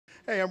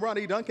Hey, I'm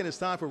Ronnie Duncan. It's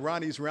time for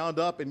Ronnie's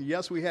Roundup. And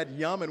yes, we had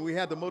Yum and we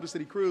had the Motor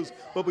City Cruise.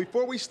 But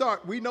before we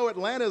start, we know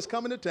Atlanta is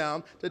coming to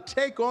town to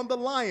take on the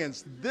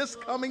Lions this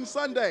coming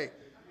Sunday.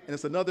 And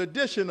it's another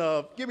edition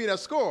of Give Me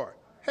That Score.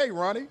 Hey,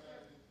 Ronnie.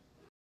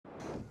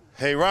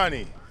 Hey,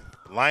 Ronnie.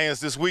 Lions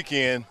this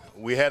weekend,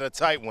 we had a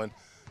tight one.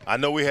 I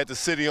know we had the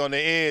city on the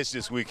edge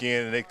this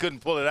weekend and they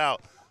couldn't pull it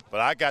out. But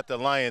I got the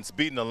Lions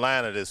beating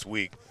Atlanta this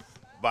week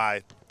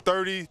by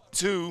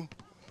 32-28.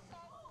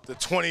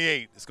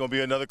 It's going to be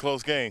another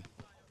close game.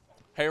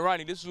 Hey,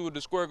 Ronnie, this is what the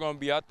score going to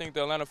be. I think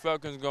the Atlanta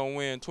Falcons going to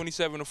win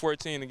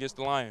 27-14 against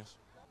the Lions.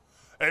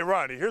 Hey,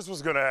 Ronnie, here's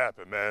what's going to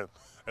happen, man.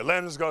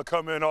 Atlanta's going to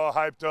come in all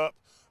hyped up.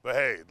 But,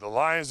 hey, the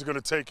Lions are going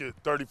to take it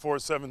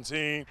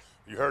 34-17.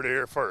 You heard it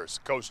here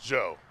first. Coach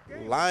Joe.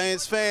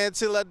 Lions fan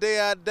till the day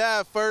I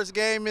die. First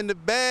game in the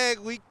bag.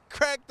 We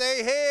cracked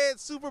their head.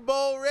 Super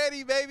Bowl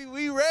ready, baby.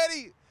 We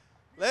ready.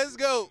 Let's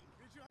go.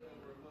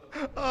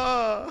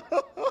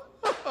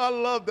 I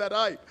love that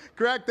hype.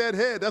 Crack that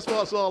head. That's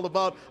what it's all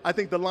about. I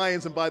think the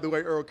Lions, and by the way,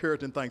 Earl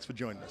Curtin, thanks for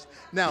joining us.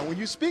 Now, when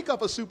you speak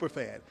of a super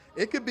fan,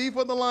 it could be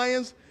for the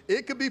Lions,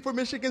 it could be for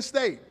Michigan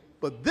State.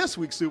 But this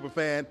week's super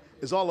fan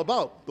is all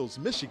about those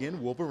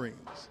Michigan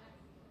Wolverines.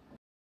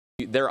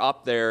 They're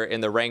up there in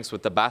the ranks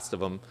with the best of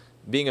them.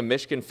 Being a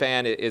Michigan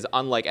fan is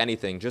unlike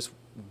anything. Just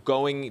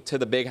going to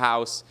the big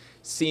house,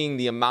 seeing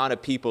the amount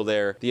of people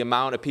there, the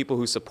amount of people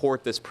who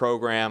support this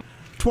program.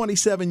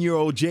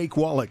 27-year-old Jake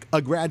Wallach, a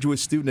graduate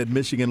student at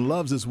Michigan,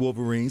 loves his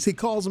Wolverines. He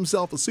calls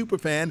himself a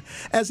superfan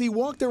as he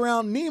walked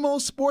around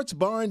Nemo's Sports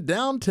Bar in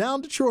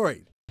downtown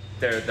Detroit.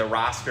 The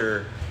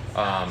roster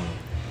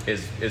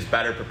is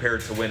better prepared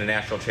to win a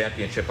national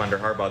championship under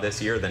Harbaugh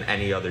this year than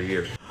any other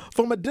year.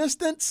 From a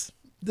distance,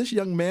 this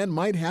young man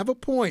might have a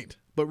point.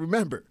 But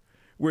remember,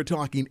 we're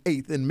talking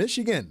 8th in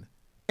Michigan.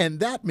 And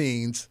that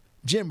means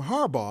Jim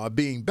Harbaugh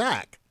being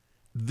back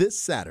this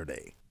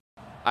Saturday.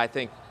 I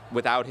think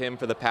without him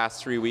for the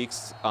past 3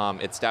 weeks,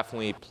 it's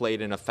definitely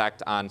played an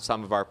effect on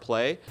some of our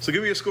play. So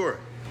give me a score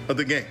of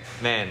the game.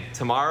 Man,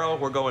 tomorrow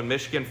we're going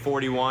Michigan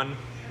 41,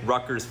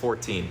 Rutgers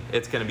 14.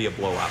 It's going to be a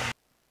blowout.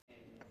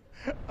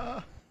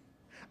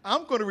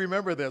 I'm going to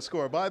remember that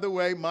score. By the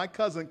way, my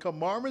cousin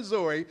Kamar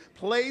Missouri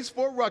plays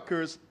for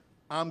Rutgers.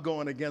 I'm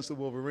going against the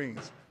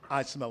Wolverines.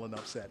 I smell an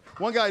upset.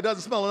 One guy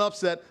doesn't smell an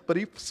upset, but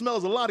he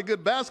smells a lot of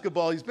good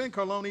basketball. He's Ben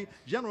Carloni,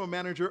 general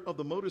manager of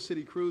the Motor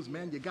City Cruise.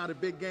 Man, you got a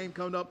big game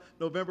coming up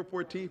November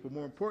 14th, but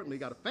more importantly, you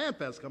got a Fan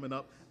Fest coming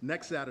up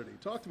next Saturday.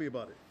 Talk to me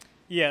about it.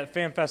 Yeah,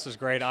 Fan Fest is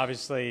great.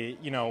 Obviously,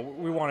 you know,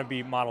 we want to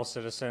be model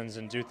citizens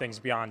and do things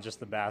beyond just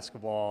the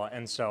basketball.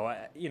 And so,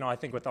 you know, I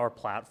think with our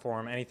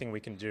platform, anything we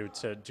can do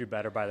to do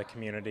better by the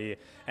community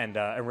and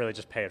really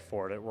just pay it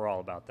forward, we're all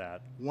about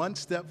that. One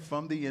step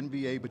from the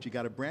NBA, but you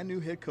got a brand new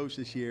head coach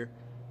this year.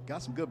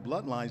 Got some good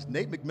bloodlines.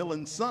 Nate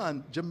McMillan's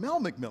son,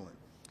 Jamel McMillan.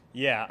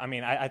 Yeah, I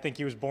mean, I think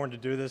he was born to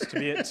do this,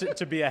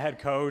 to be a head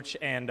coach,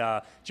 and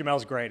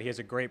Jamel's great. He has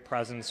a great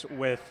presence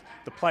with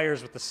the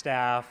players, with the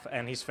staff,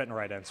 and he's fitting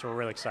right in, so we're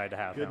really excited to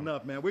have him. Good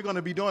enough, man. We're going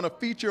to be doing a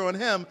feature on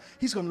him.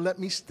 He's going to let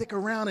me stick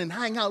around and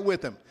hang out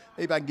with him.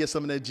 Maybe I can get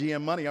some of that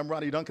GM money. I'm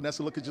Ronnie Duncan. That's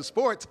a look at your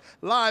sports.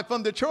 Live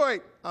from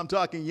Detroit, I'm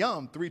talking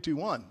Yum,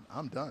 3-2-1.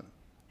 I'm done.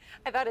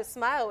 I thought his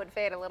smile would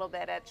fade a little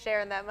bit at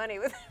sharing that money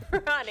with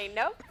Ronnie.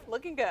 Nope,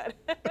 looking good.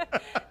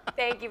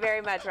 Thank you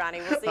very much, Ronnie.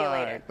 We'll see you later.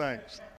 All right, thanks.